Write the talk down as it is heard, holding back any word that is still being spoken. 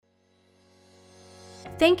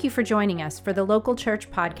Thank you for joining us for the Local Church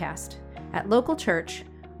podcast. At Local Church,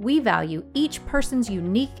 we value each person's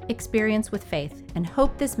unique experience with faith and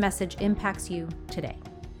hope this message impacts you today.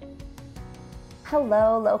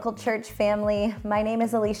 Hello, Local Church family. My name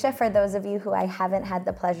is Alicia, for those of you who I haven't had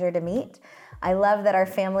the pleasure to meet. I love that our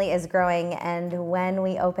family is growing, and when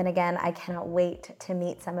we open again, I cannot wait to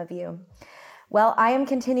meet some of you. Well, I am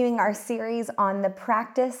continuing our series on the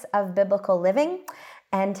practice of biblical living,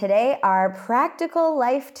 and today our practical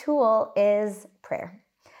life tool is prayer.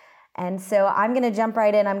 And so I'm going to jump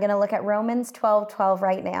right in. I'm going to look at Romans 12:12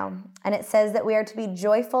 right now, and it says that we are to be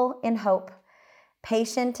joyful in hope,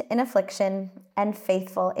 patient in affliction, and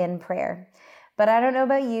faithful in prayer. But I don't know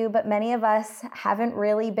about you, but many of us haven't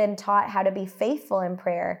really been taught how to be faithful in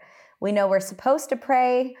prayer. We know we're supposed to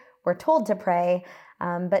pray, we're told to pray,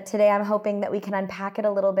 but today I'm hoping that we can unpack it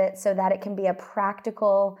a little bit so that it can be a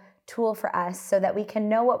practical tool for us so that we can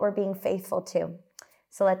know what we're being faithful to.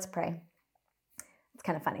 So let's pray. It's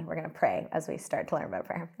kind of funny. We're going to pray as we start to learn about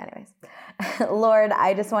prayer. Anyways, Lord,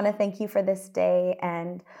 I just want to thank you for this day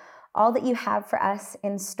and all that you have for us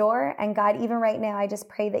in store. And God, even right now, I just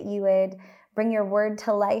pray that you would bring your word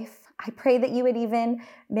to life. I pray that you would even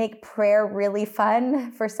make prayer really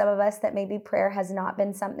fun for some of us, that maybe prayer has not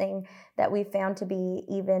been something that we've found to be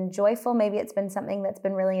even joyful. Maybe it's been something that's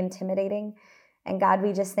been really intimidating. And God,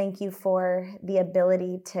 we just thank you for the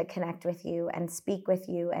ability to connect with you and speak with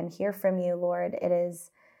you and hear from you, Lord. It is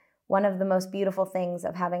one of the most beautiful things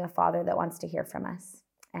of having a Father that wants to hear from us.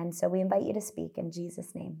 And so we invite you to speak in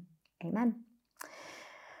Jesus' name. Amen.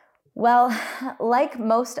 Well, like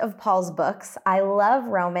most of Paul's books, I love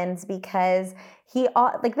Romans because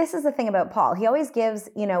this is the thing about Paul. He always gives,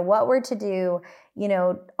 what we're to do,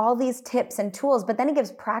 all these tips and tools, but then he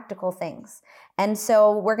gives practical things. And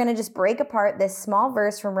so we're going to just break apart this small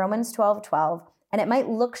verse from Romans 12:12, and it might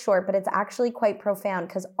look short, but it's actually quite profound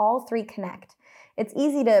because all three connect. It's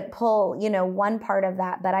easy to pull, one part of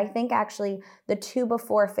that, but I think actually the two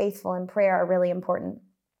before, faithful in prayer, are really important.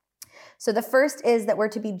 So the first is that we're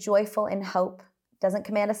to be joyful in hope. It doesn't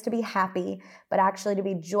command us to be happy, but actually to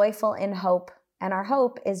be joyful in hope. And our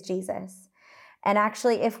hope is Jesus. And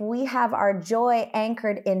actually, if we have our joy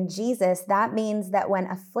anchored in Jesus, that means that when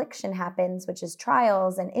affliction happens, which is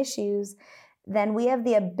trials and issues, then we have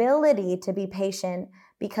the ability to be patient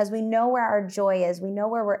because we know where our joy is. We know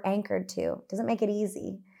where we're anchored to. It doesn't make it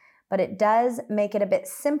easy, but it does make it a bit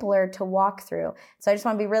simpler to walk through. So I just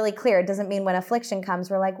want to be really clear. It doesn't mean when affliction comes,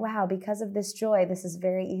 we're like, wow, because of this joy, this is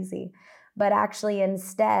very easy. But actually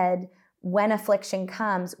instead, when affliction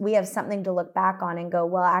comes, we have something to look back on and go,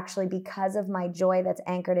 well, actually, because of my joy that's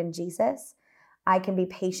anchored in Jesus, I can be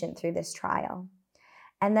patient through this trial.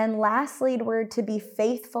 And then lastly, we're to be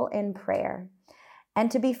faithful in prayer.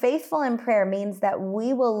 And to be faithful in prayer means that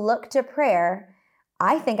we will look to prayer,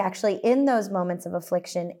 I think actually in those moments of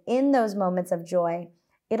affliction, in those moments of joy,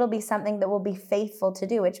 it'll be something that we'll be faithful to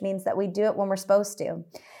do, which means that we do it when we're supposed to.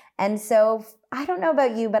 And so I don't know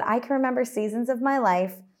about you, but I can remember seasons of my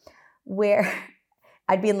life where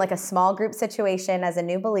I'd be in like a small group situation as a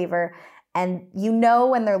new believer, and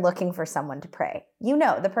when they're looking for someone to pray.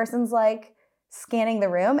 The person's like scanning the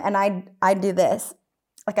room, and I'd do this.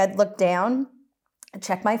 Like I'd look down,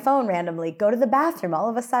 check my phone randomly, go to the bathroom all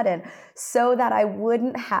of a sudden so that I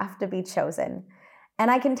wouldn't have to be chosen. And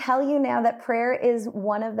I can tell you now that prayer is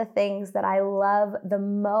one of the things that I love the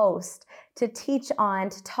most to teach on,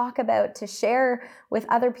 to talk about, to share with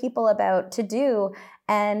other people about, to do.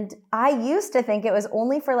 And I used to think it was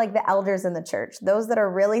only for like the elders in the church, those that are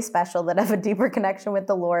really special, that have a deeper connection with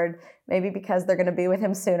the Lord, maybe because they're going to be with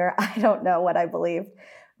him sooner. I don't know what I believed.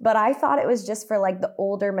 But I thought it was just for like the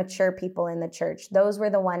older, mature people in the church. Those were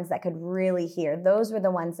the ones that could really hear. Those were the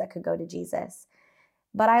ones that could go to Jesus.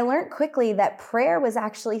 But I learned quickly that prayer was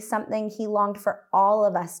actually something he longed for all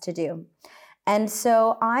of us to do. And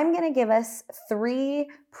so I'm going to give us 3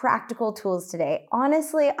 practical tools today.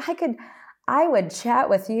 Honestly, I would chat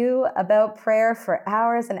with you about prayer for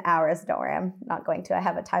hours and hours. Don't worry, I'm not going to. I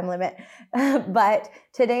have a time limit. But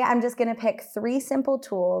today I'm just going to pick 3 simple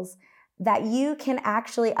tools that you can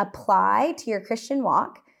actually apply to your Christian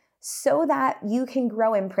walk so that you can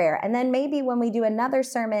grow in prayer. And then maybe when we do another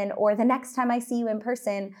sermon or the next time I see you in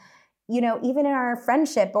person, even in our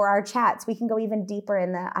friendship or our chats, we can go even deeper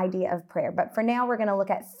in the idea of prayer. But for now, we're going to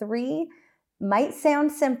look at 3, might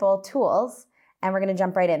sound simple, tools, and we're going to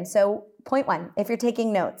jump right in. So point 1, if you're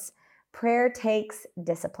taking notes, prayer takes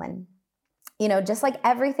discipline. Just like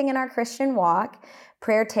everything in our Christian walk,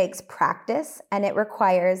 prayer takes practice and it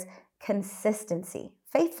requires consistency,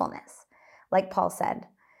 faithfulness, like Paul said.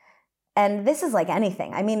 And this is like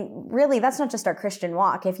anything. I mean, really, that's not just our Christian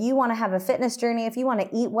walk. If you want to have a fitness journey, if you want to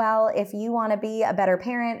eat well, if you want to be a better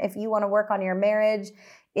parent, if you want to work on your marriage,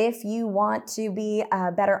 if you want to be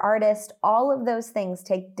a better artist, all of those things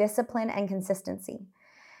take discipline and consistency.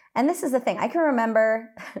 And this is the thing. I can remember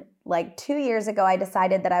like 2 years ago, I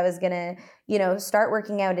decided that I was going to, start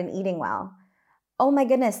working out and eating well. Oh my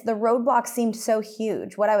goodness, the roadblocks seemed so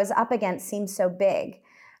huge. What I was up against seemed so big.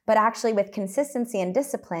 But actually with consistency and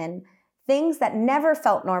discipline, things that never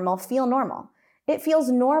felt normal feel normal. It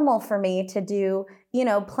feels normal for me to do,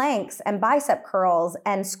 planks and bicep curls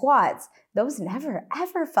and squats. Those never,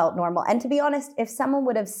 ever felt normal. And to be honest, if someone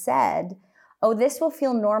would have said, oh, this will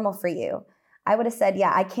feel normal for you, I would have said,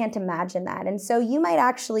 yeah, I can't imagine that. And so you might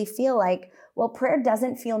actually feel like, well, prayer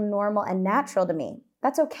doesn't feel normal and natural to me.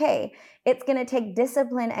 That's okay. It's going to take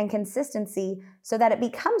discipline and consistency so that it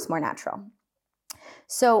becomes more natural.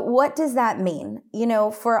 So what does that mean?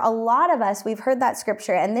 For a lot of us, we've heard that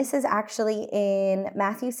scripture, and this is actually in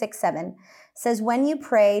Matthew 6:7. Says, when you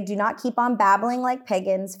pray, do not keep on babbling like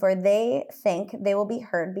pagans, for they think they will be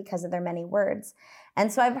heard because of their many words.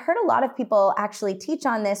 And so I've heard a lot of people actually teach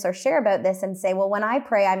on this or share about this and say, well, when I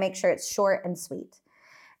pray, I make sure it's short and sweet.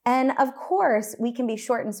 And of course, we can be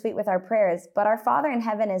short and sweet with our prayers, but our Father in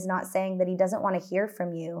heaven is not saying that he doesn't want to hear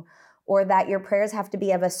from you or that your prayers have to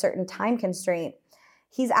be of a certain time constraint.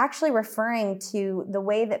 He's actually referring to the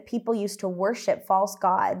way that people used to worship false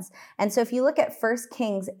gods. And so if you look at 1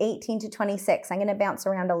 Kings 18-26, I'm going to bounce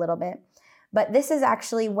around a little bit. But this is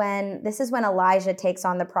when Elijah takes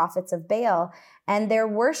on the prophets of Baal, and they're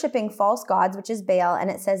worshiping false gods, which is Baal.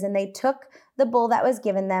 And it says, and they took the bull that was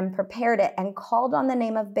given them, prepared it, and called on the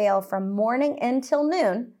name of Baal from morning until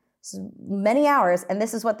noon, many hours. And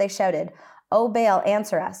this is what they shouted, "O Baal,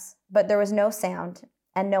 answer us." But there was no sound,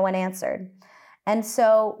 and no one answered. And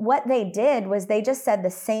so what they did was they just said the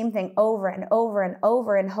same thing over and over and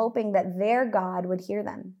over and hoping that their God would hear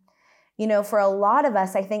them. For a lot of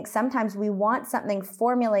us, I think sometimes we want something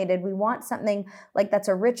formulated. We want something like that's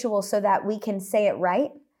a ritual so that we can say it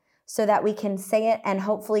right, so that we can say it and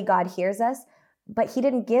hopefully God hears us. But he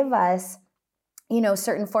didn't give us,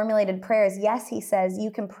 certain formulated prayers. Yes, he says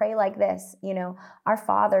you can pray like this, our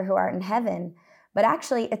Father who art in heaven. But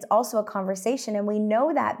actually, it's also a conversation. And we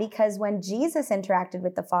know that because when Jesus interacted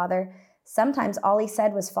with the Father, sometimes all he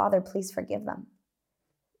said was, "Father, please forgive them."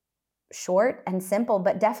 Short and simple,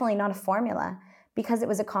 but definitely not a formula because it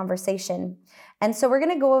was a conversation. And so we're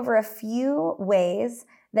going to go over a few ways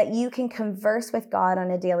that you can converse with God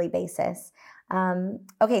on a daily basis.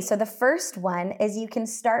 Okay, so the first one is you can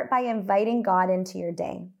start by inviting God into your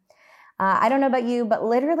day. I don't know about you, but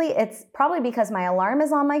literally it's probably because my alarm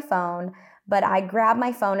is on my phone, but I grab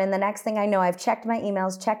my phone and the next thing I know, I've checked my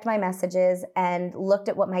emails, checked my messages, and looked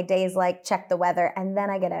at what my day is like, checked the weather, and then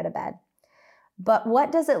I get out of bed. But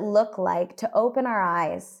what does it look like to open our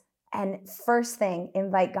eyes and first thing,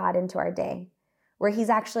 invite God into our day, where he's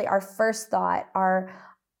actually our first thought, our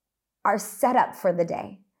setup for the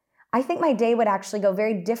day? I think my day would actually go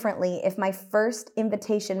very differently if my first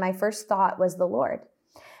invitation, my first thought was the Lord.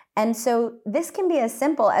 And so this can be as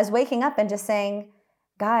simple as waking up and just saying,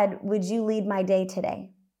 God, would you lead my day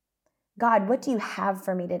today? God, what do you have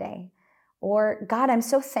for me today? Or God, I'm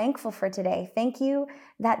so thankful for today. Thank you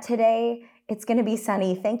that today it's going to be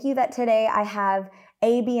sunny. Thank you that today I have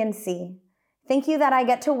A, B, and C. Thank you that I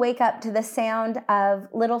get to wake up to the sound of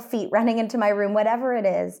little feet running into my room, whatever it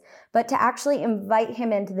is, but to actually invite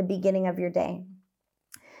him into the beginning of your day.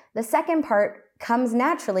 The second part comes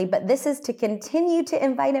naturally, but this is to continue to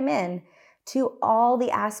invite him in to all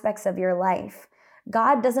the aspects of your life.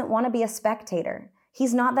 God doesn't want to be a spectator.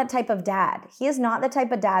 He's not that type of dad. He is not the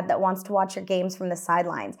type of dad that wants to watch your games from the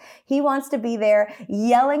sidelines. He wants to be there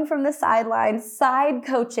yelling from the sidelines, side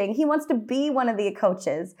coaching. He wants to be one of the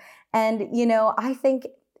coaches. And, I think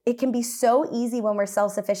it can be so easy when we're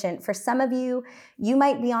self-sufficient. For some of you, you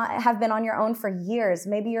might have been on your own for years.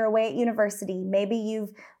 Maybe you're away at university. Maybe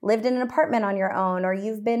you've lived in an apartment on your own, or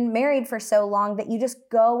you've been married for so long that you just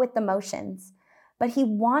go with the motions. But he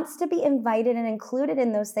wants to be invited and included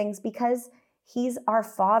in those things because he's our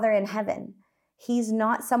Father in heaven. He's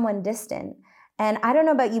not someone distant. And I don't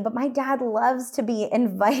know about you, but my dad loves to be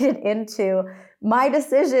invited into my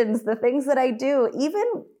decisions, the things that I do.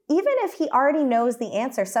 Even if he already knows the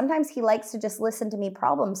answer, sometimes he likes to just listen to me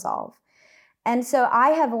problem solve. And so I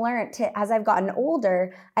have learned as I've gotten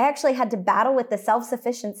older, I actually had to battle with the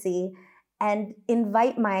self-sufficiency and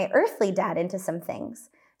invite my earthly dad into some things.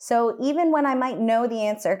 So even when I might know the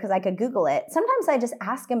answer because I could Google it, sometimes I just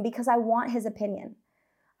ask him because I want his opinion.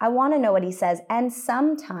 I want to know what he says. And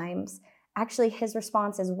sometimes actually his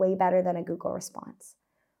response is way better than a Google response.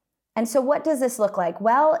 And so what does this look like?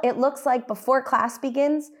 Well, it looks like before class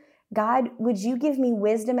begins, God, would you give me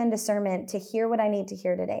wisdom and discernment to hear what I need to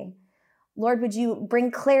hear today? Lord, would you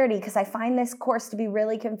bring clarity, because I find this course to be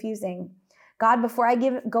really confusing. God, before I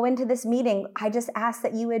go into this meeting, I just ask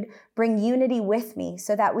that you would bring unity with me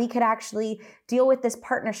so that we could actually deal with this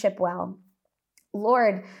partnership well.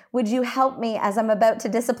 Lord, would you help me as I'm about to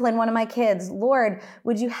discipline one of my kids? Lord,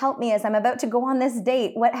 would you help me as I'm about to go on this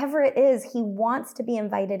date? Whatever it is, he wants to be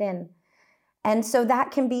invited in. And so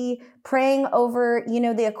that can be praying over,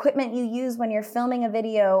 the equipment you use when you're filming a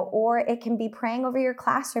video, or it can be praying over your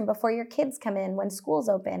classroom before your kids come in when school's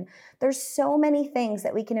open. There's so many things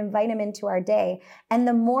that we can invite him into our day. And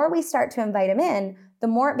the more we start to invite him in, the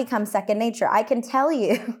more it becomes second nature. I can tell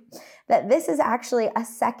you that this is actually a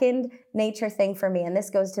second nature thing for me. And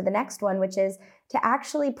this goes to the next one, which is to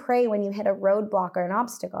actually pray when you hit a roadblock or an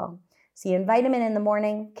obstacle. So you invite him in the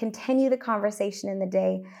morning, continue the conversation in the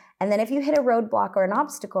day. And then if you hit a roadblock or an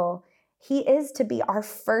obstacle, he is to be our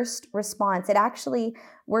first response.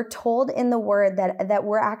 We're told in the word that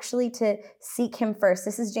we're actually to seek him first.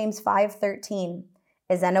 This is James 5:13.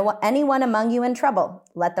 Is anyone among you in trouble?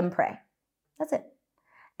 Let them pray. That's it.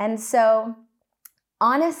 And so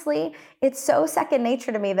honestly, it's so second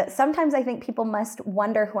nature to me that sometimes I think people must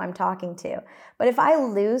wonder who I'm talking to. But if I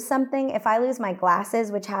lose something, if I lose my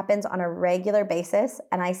glasses, which happens on a regular basis,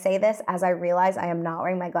 and I say this as I realize I am not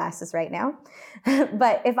wearing my glasses right now,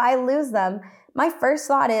 but if I lose them, my first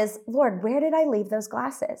thought is, Lord, where did I leave those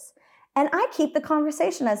glasses? And I keep the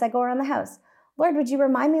conversation as I go around the house. Lord, would you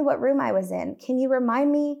remind me what room I was in? Can you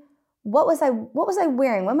remind me what was I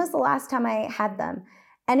wearing? When was the last time I had them?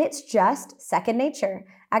 And it's just second nature.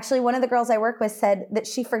 Actually, one of the girls I work with said that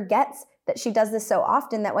she forgets that she does this so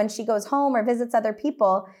often that when she goes home or visits other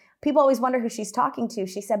people always wonder who she's talking to.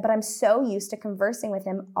 She said, but I'm so used to conversing with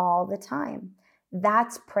him all the time.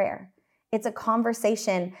 That's prayer. It's a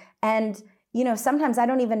conversation. And, sometimes I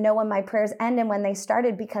don't even know when my prayers end and when they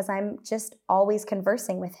started because I'm just always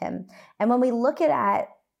conversing with him. And when we look at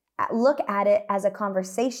it as a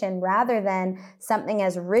conversation rather than something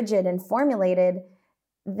as rigid and formulated,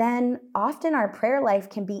 then often our prayer life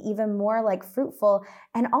can be even more fruitful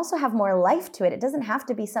and also have more life to it. It doesn't have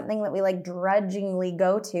to be something that we drudgingly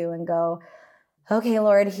go to and go, okay,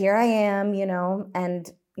 Lord, here I am,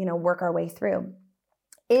 and, work our way through.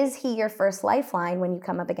 Is he your first lifeline when you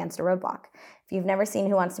come up against a roadblock? If you've never seen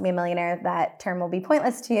Who Wants to Be a Millionaire, that term will be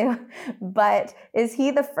pointless to you, but is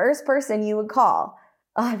he the first person you would call?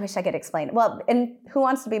 Oh, I wish I could explain it. Well, in Who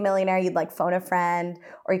Wants to Be a Millionaire, you'd phone a friend,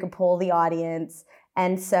 or you could poll the audience.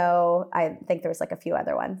 And so I think there was a few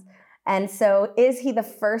other ones. And so is he the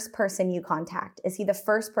first person you contact? Is he the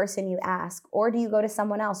first person you ask? Or do you go to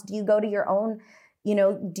someone else? Do you go to your own,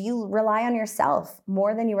 do you rely on yourself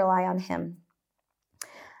more than you rely on him?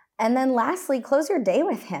 And then lastly, close your day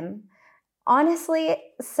with him. Honestly,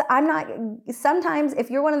 sometimes if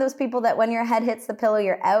you're one of those people that when your head hits the pillow,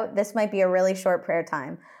 you're out, this might be a really short prayer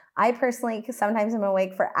time. I personally, sometimes I'm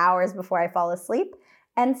awake for hours before I fall asleep.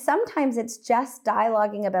 And sometimes it's just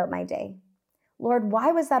dialoguing about my day. Lord,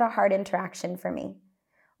 why was that a hard interaction for me?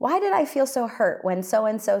 Why did I feel so hurt when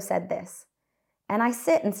so-and-so said this? And I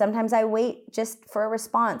sit and sometimes I wait just for a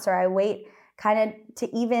response, or I wait kind of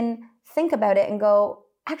to even think about it and go,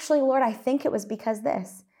 actually, Lord, I think it was because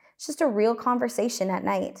this. It's just a real conversation at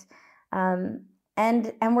night.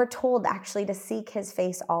 And we're told actually to seek his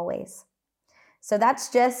face always. So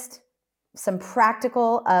that's just some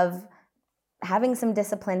practical of having some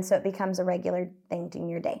discipline so it becomes a regular thing in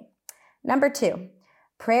your day. Number 2,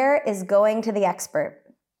 prayer is going to the expert.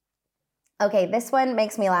 Okay, this one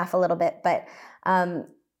makes me laugh a little bit, but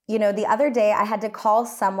the other day I had to call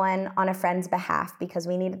someone on a friend's behalf because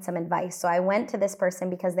we needed some advice. So I went to this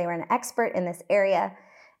person because they were an expert in this area,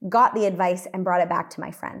 got the advice, and brought it back to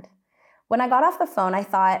my friend. When I got off the phone, I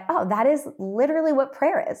thought, oh, that is literally what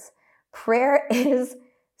prayer is. Prayer is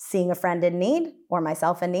seeing a friend in need or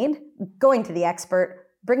myself in need, going to the expert,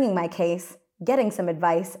 bringing my case, getting some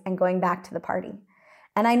advice, and going back to the party.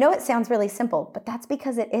 And I know it sounds really simple, but that's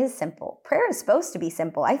because it is simple. Prayer is supposed to be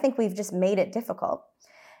simple. I think we've just made it difficult.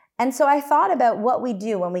 And so I thought about what we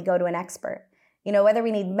do when we go to an expert. Whether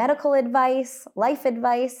we need medical advice, life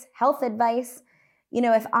advice, health advice.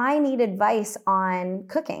 If I need advice on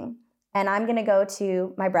cooking and I'm going to go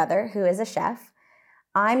to my brother who is a chef,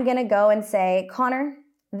 I'm going to go and say, Connor,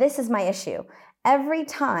 this is my issue. Every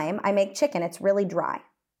time I make chicken, it's really dry,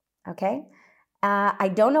 okay? I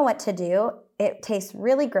don't know what to do. It tastes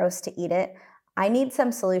really gross to eat it. I need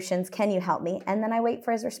some solutions. Can you help me? And then I wait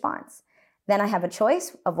for his response. Then I have a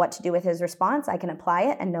choice of what to do with his response. I can apply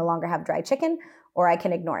it and no longer have dry chicken, or I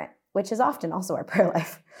can ignore it, which is often also our prayer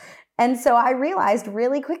life. And so I realized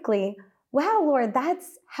really quickly, wow, Lord,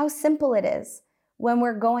 that's how simple it is when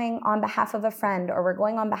we're going on behalf of a friend or we're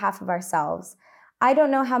going on behalf of ourselves. I don't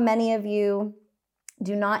know how many of you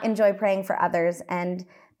do not enjoy praying for others. And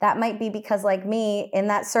that might be because, like me, in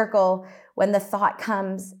that circle, when the thought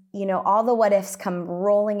comes, all the what ifs come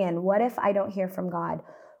rolling in. What if I don't hear from God?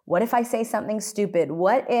 What if I say something stupid?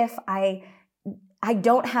 What if I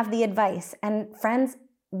don't have the advice? And friends,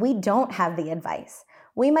 we don't have the advice.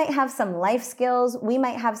 We might have some life skills. We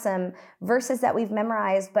might have some verses that we've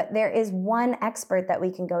memorized, but there is one expert that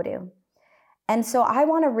we can go to. And so I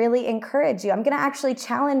want to really encourage you. I'm going to actually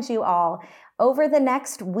challenge you all over the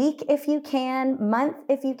next week, if you can, month,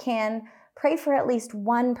 if you can, pray for at least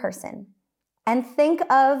one person and think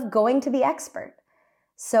of going to the expert.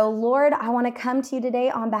 So Lord, I want to come to you today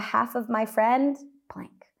on behalf of my friend,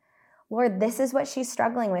 blank. Lord, this is what she's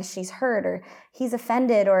struggling with. She's hurt, or he's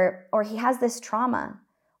offended, or he has this trauma.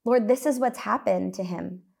 Lord, this is what's happened to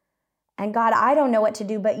him. And God, I don't know what to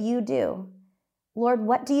do, but you do. Lord,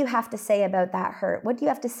 what do you have to say about that hurt? What do you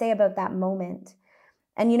have to say about that moment?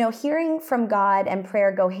 And hearing from God and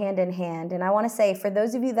prayer go hand in hand. And I want to say, for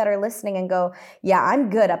those of you that are listening and go, yeah, I'm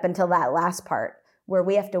good up until that last part where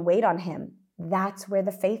we have to wait on him. That's where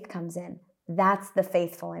the faith comes in. That's the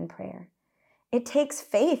faithful in prayer. It takes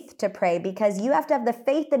faith to pray because you have to have the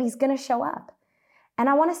faith that he's going to show up. And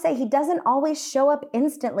I want to say he doesn't always show up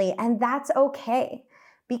instantly, and that's okay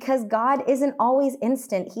because God isn't always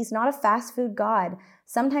instant. He's not a fast food God.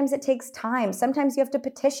 Sometimes it takes time. Sometimes you have to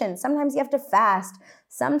petition. Sometimes you have to fast.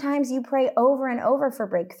 Sometimes you pray over and over for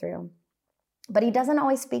breakthrough. But he doesn't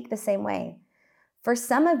always speak the same way. For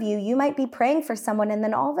some of you, you might be praying for someone and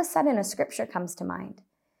then all of a sudden a scripture comes to mind.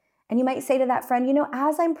 And you might say to that friend,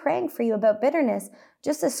 as I'm praying for you about bitterness,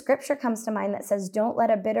 just a scripture comes to mind that says, don't let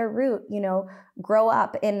a bitter root, grow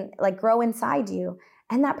inside you.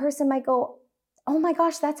 And that person might go, oh my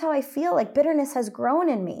gosh, that's how I feel. Like bitterness has grown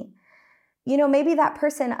in me. Maybe that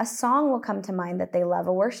person, a song will come to mind that they love,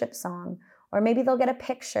 a worship song, or maybe they'll get a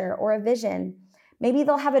picture or a vision. Maybe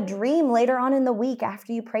they'll have a dream later on in the week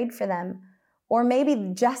after you prayed for them. Or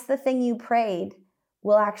maybe just the thing you prayed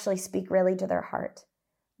will actually speak really to their heart.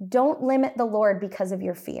 Don't limit the Lord because of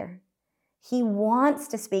your fear. He wants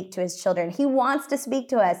to speak to his children. He wants to speak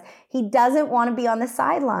to us. He doesn't want to be on the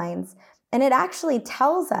sidelines. And it actually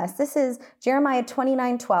tells us, this is Jeremiah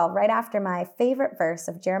 29:12, right after my favorite verse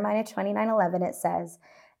of Jeremiah 29:11, it says,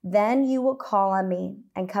 then you will call on me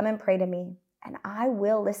and come and pray to me, and I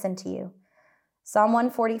will listen to you. Psalm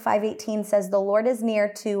 145:18 says, the Lord is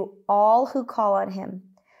near to all who call on him,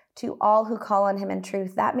 to all who call on him in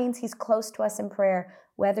truth. That means he's close to us in prayer,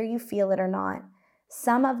 whether you feel it or not.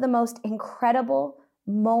 Some of the most incredible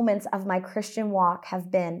moments of my Christian walk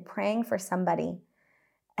have been praying for somebody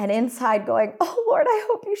and inside going, oh Lord, I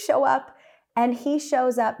hope you show up. And he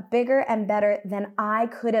shows up bigger and better than I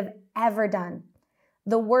could have ever done.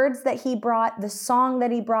 The words that he brought, the song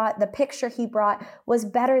that he brought, the picture he brought was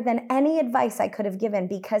better than any advice I could have given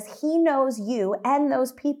because he knows you and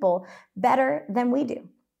those people better than we do.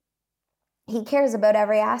 He cares about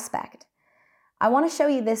every aspect. I want to show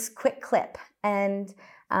you this quick clip, and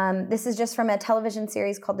this is just from a television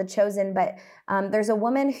series called The Chosen, but there's a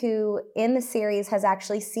woman who in the series has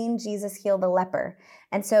actually seen Jesus heal the leper.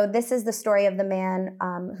 And so this is the story of the man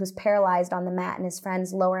who's paralyzed on the mat and his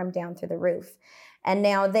friends lower him down through the roof. And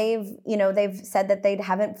now they've said that they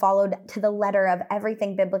haven't followed to the letter of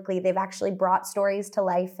everything biblically. They've actually brought stories to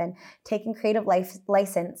life and taken creative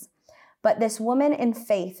license. But this woman in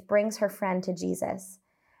faith brings her friend to Jesus.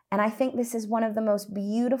 And I think this is one of the most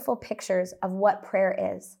beautiful pictures of what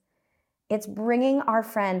prayer is. It's bringing our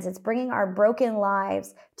friends, it's bringing our broken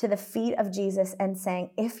lives to the feet of Jesus and saying,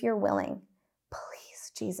 if you're willing,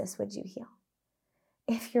 please, Jesus, would you heal?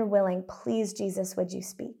 If you're willing, please, Jesus, would you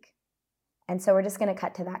speak? And so we're just going to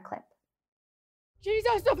cut to that clip.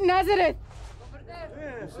 Jesus of Nazareth!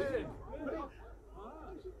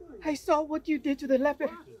 I saw what you did to the leper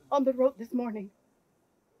on the road this morning.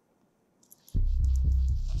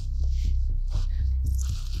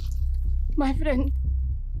 My friend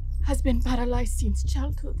has been paralyzed since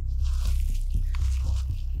childhood.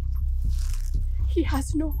 He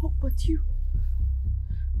has no hope but you.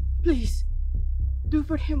 Please, do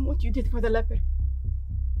for him what you did for the leper.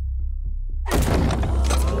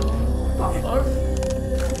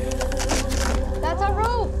 That's a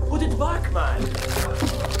rope! Put it back, man!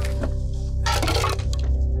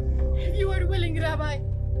 If you are willing, Rabbi,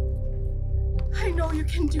 I know you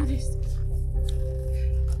can do this.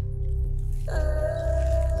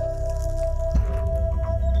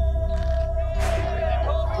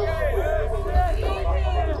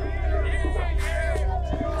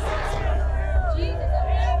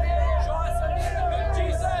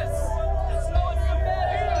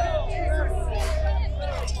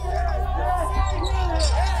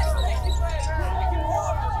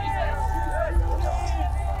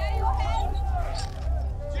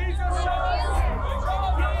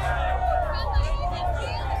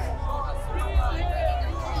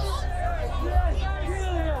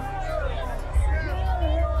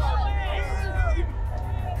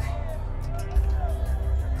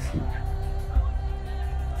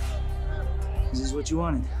 you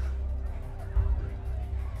wanted.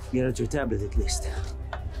 Get out your tablet at least.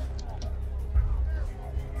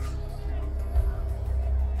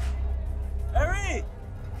 Harry!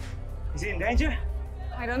 Is he in danger?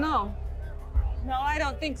 I don't know. No, I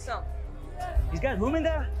don't think so. He's got room in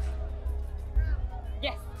there?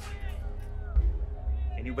 Yes.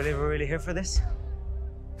 Can you believe we're really here for this?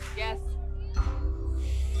 Yes.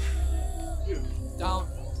 Down.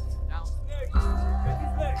 Down.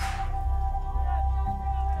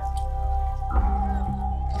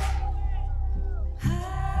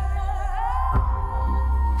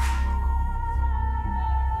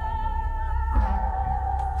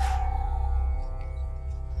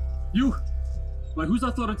 You! By whose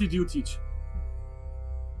authority do you teach?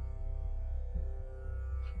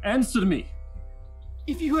 Answer me!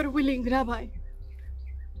 If you are willing, Rabbi,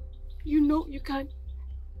 you know you can.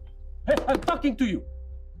 Hey, I'm talking to you!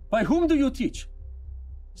 By whom do you teach?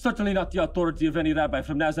 Certainly not the authority of any rabbi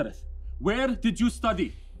from Nazareth. Where did you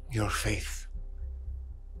study? Your faith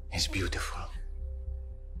is beautiful.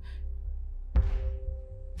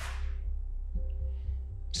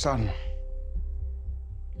 Son,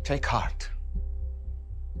 take heart.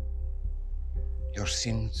 Your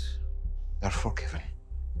sins are forgiven.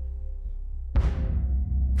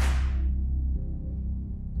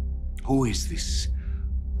 Who is this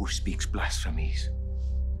who speaks blasphemies?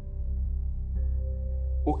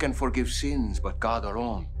 Who can forgive sins but God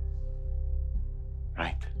alone?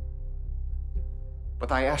 Right.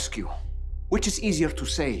 But I ask you, which is easier to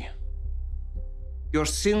say? Your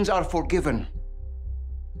sins are forgiven,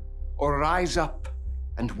 or rise up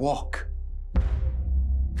and walk?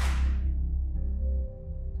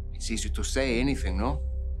 It's easy to say anything, no?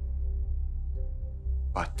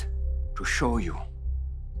 But to show you,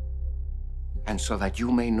 and so that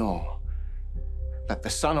you may know that the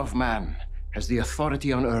Son of Man has the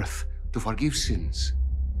authority on earth to forgive sins.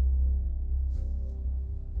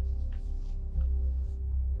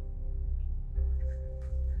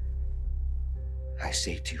 I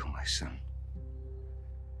say to you, my son,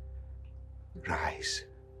 rise,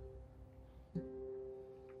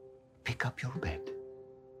 pick up your bed,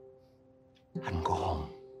 and go home.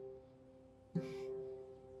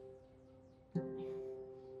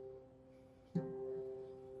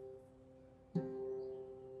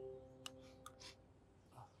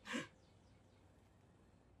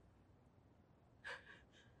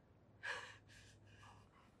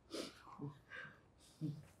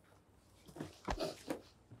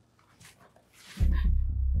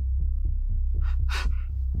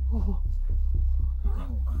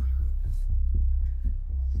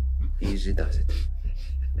 Easy does it.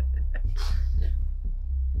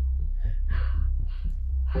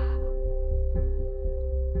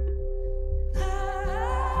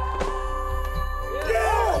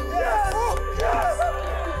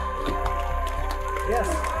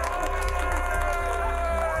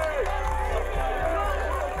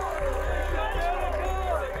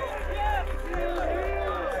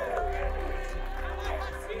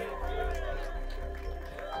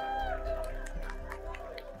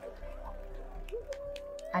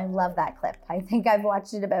 I love that clip. I think I've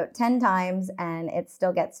watched it about 10 times and it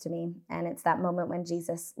still gets to me. And it's that moment when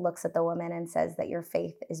Jesus looks at the woman and says that your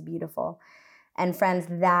faith is beautiful. And friends,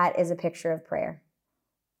 that is a picture of prayer.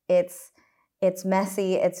 It's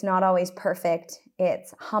messy. It's not always perfect.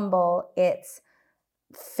 It's humble. It's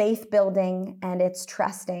faith building, and it's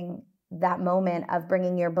trusting that moment of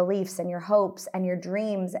bringing your beliefs and your hopes and your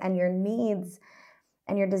dreams and your needs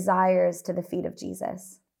and your desires to the feet of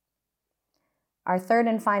Jesus. Our third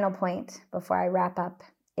and final point before I wrap up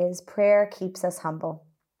is prayer keeps us humble.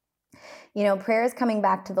 You know, prayer is coming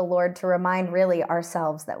back to the Lord to remind really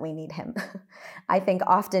ourselves that we need him. I think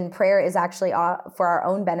often prayer is actually for our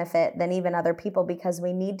own benefit than even other people, because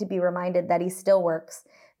we need to be reminded that he still works,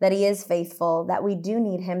 that he is faithful, that we do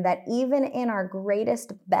need him, that even in our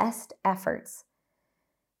greatest, best efforts,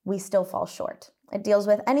 we still fall short. It deals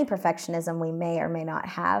with any perfectionism we may or may not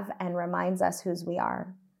have and reminds us whose we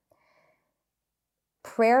are.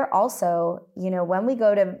 Prayer also, you know, when we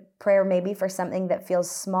go to prayer maybe for something that feels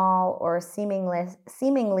small or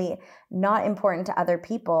seemingly not important to other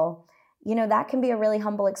people, you know, that can be a really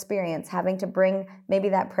humble experience, having to bring maybe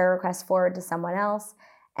that prayer request forward to someone else.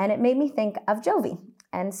 And it made me think of Jovi.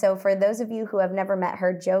 And so for those of you who have never met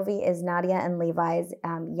her, Jovi is Nadia and Levi's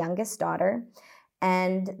youngest daughter.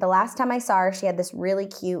 And the last time I saw her, she had this really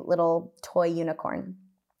cute little toy unicorn.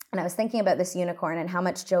 And I was thinking about this unicorn and how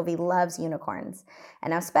much Jovi loves unicorns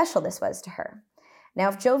and how special this was to her. Now,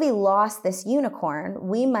 if Jovi lost this unicorn,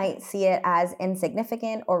 we might see it as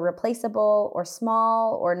insignificant or replaceable or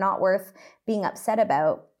small or not worth being upset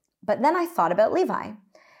about. But then I thought about Levi,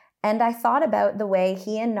 and I thought about the way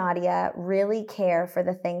he and Nadia really care for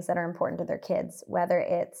the things that are important to their kids, whether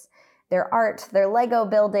it's their art, their Lego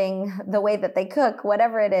building, the way that they cook,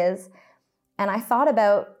 whatever it is. And I thought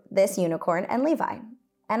about this unicorn and Levi.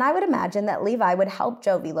 And I would imagine that Levi would help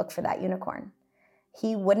Jovi look for that unicorn.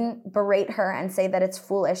 He wouldn't berate her and say that it's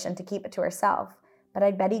foolish and to keep it to herself, but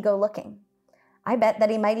I'd bet he'd go looking. I bet that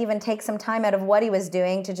he might even take some time out of what he was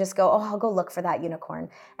doing to just go, oh, I'll go look for that unicorn.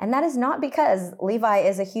 And that is not because Levi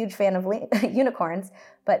is a huge fan of unicorns,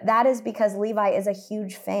 but that is because Levi is a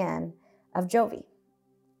huge fan of Jovi.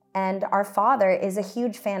 And our Father is a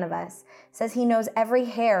huge fan of us, says he knows every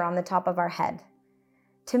hair on the top of our head.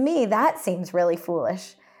 To me, that seems really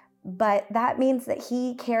foolish, but that means that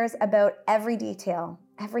he cares about every detail,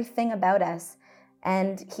 everything about us,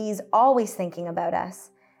 and he's always thinking about us.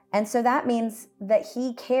 And so that means that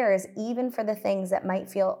he cares even for the things that might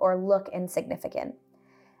feel or look insignificant.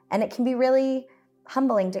 And it can be really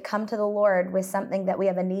humbling to come to the Lord with something that we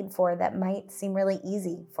have a need for that might seem really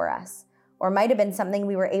easy for us, or might have been something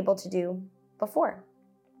we were able to do before.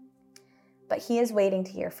 But he is waiting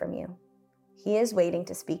to hear from you. He is waiting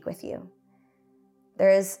to speak with you.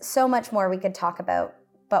 There is so much more we could talk about,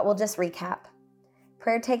 but we'll just recap.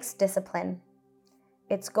 Prayer takes discipline.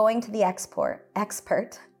 It's going to the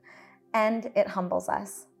expert, and it humbles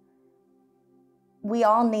us. We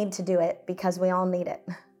all need to do it because we all need it.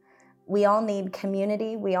 We all need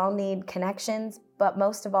community, we all need connections, but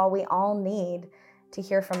most of all, we all need to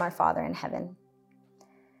hear from our Father in heaven.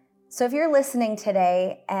 So if you're listening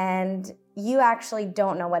today and you actually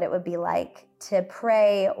don't know what it would be like to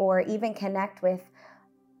pray or even connect with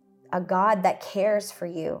a God that cares for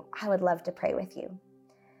you, I would love to pray with you.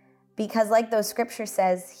 Because like those scriptures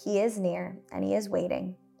says, he is near and he is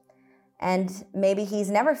waiting. And maybe he's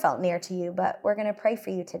never felt near to you, but we're going to pray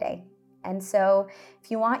for you today. And so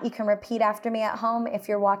if you want, you can repeat after me at home. If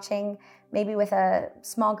you're watching maybe with a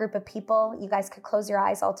small group of people, you guys could close your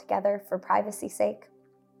eyes all together for privacy's sake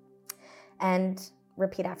and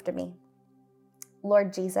repeat after me.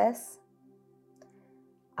 Lord Jesus,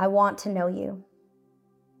 I want to know you.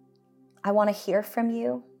 I want to hear from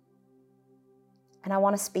you, and I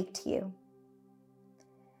want to speak to you.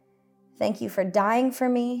 Thank you for dying for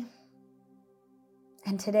me.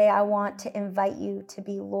 And today I want to invite you to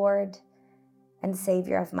be Lord and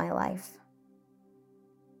Savior of my life.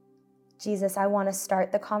 Jesus, I want to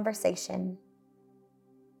start the conversation.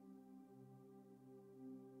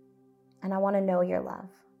 And I want to know your love.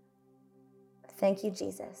 Thank you,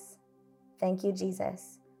 Jesus. Thank you,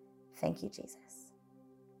 Jesus. Thank you, Jesus.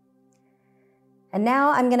 And now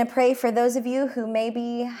I'm going to pray for those of you who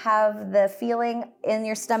maybe have the feeling in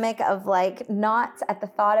your stomach of like knots at the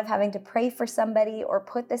thought of having to pray for somebody or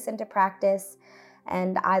put this into practice.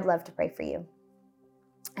 And I'd love to pray for you.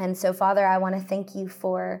 And so, Father, I want to thank you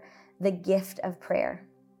for the gift of prayer,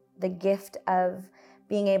 the gift of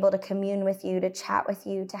being able to commune with you, to chat with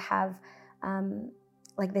you, to have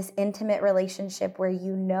like this intimate relationship where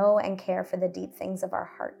you know and care for the deep things of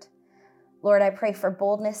our heart. Lord, I pray for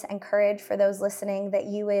boldness and courage for those listening, that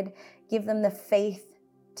you would give them the faith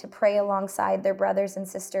to pray alongside their brothers and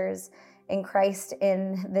sisters in Christ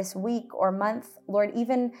in this week or month. Lord,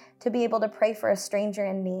 even to be able to pray for a stranger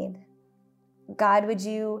in need. God, would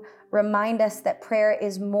you remind us that prayer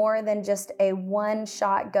is more than just a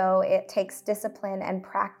one-shot go. It takes discipline and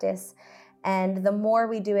practice. And the more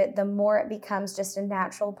we do it, the more it becomes just a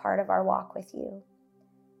natural part of our walk with you.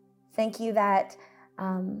 Thank you that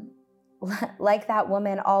like that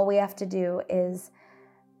woman, all we have to do is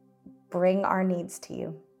bring our needs to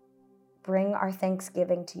you, bring our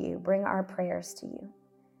thanksgiving to you, bring our prayers to you.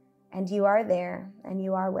 And you are there and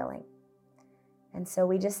you are willing. And so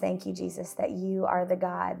we just thank you, Jesus, that you are the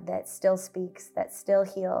God that still speaks, that still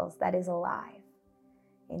heals, that is alive.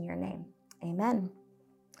 In your name, amen.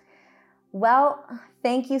 Well,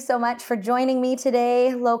 thank you so much for joining me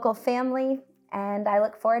today, local family, and I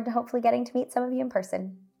look forward to hopefully getting to meet some of you in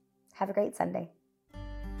person. Have a great Sunday.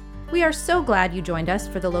 We are so glad you joined us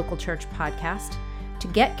for the Local Church podcast. To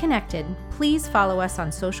get connected, please follow us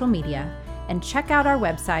on social media and check out our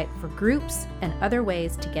website for groups and other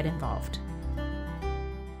ways to get involved.